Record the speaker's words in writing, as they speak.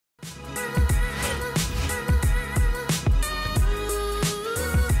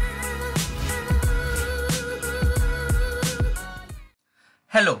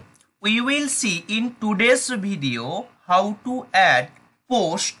We will see in today's video how to add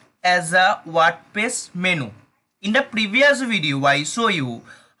post as a WordPress menu. In the previous video, I show you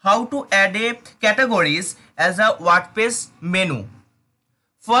how to add a categories as a WordPress menu.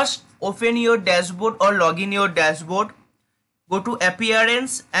 First, open your dashboard or log in your dashboard. Go to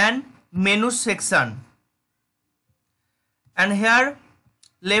appearance and menu section. And here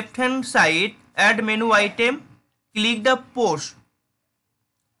left hand side add menu item, click the post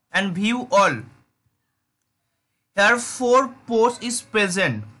and view all. Here 4 posts is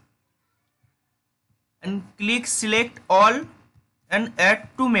present and click select all and add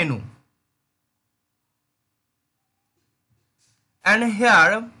to menu. And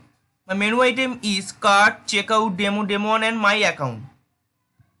here my menu item is cart, checkout, demo, one and my account.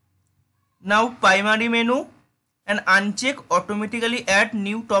 Now primary menu and uncheck automatically add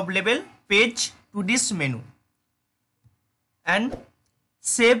new top level page to this menu and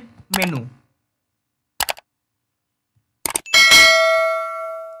save menu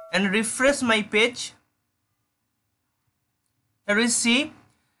and refresh my page. Here we see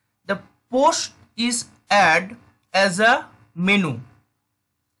the post is add as a menu.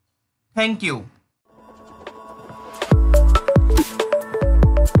 Thank you.